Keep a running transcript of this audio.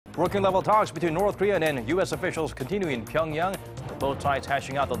Working-level talks between North Korean and U.S. officials continue in Pyongyang, with both sides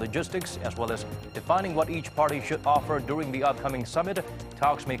hashing out the logistics as well as defining what each party should offer during the upcoming summit.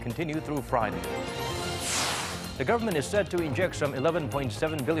 Talks may continue through Friday. The government is set to inject some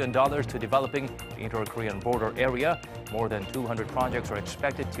 $11.7 billion to developing the inter-Korean border area. More than 200 projects are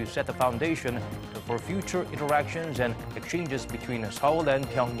expected to set the foundation for future interactions and exchanges between Seoul and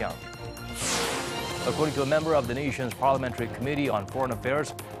Pyeongyang. According to a member of the nation's Parliamentary Committee on Foreign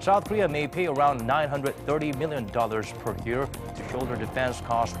Affairs, South Korea may pay around $930 million per year to shoulder defense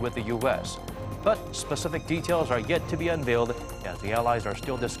costs with the U.S. But specific details are yet to be unveiled as the allies are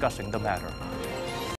still discussing the matter.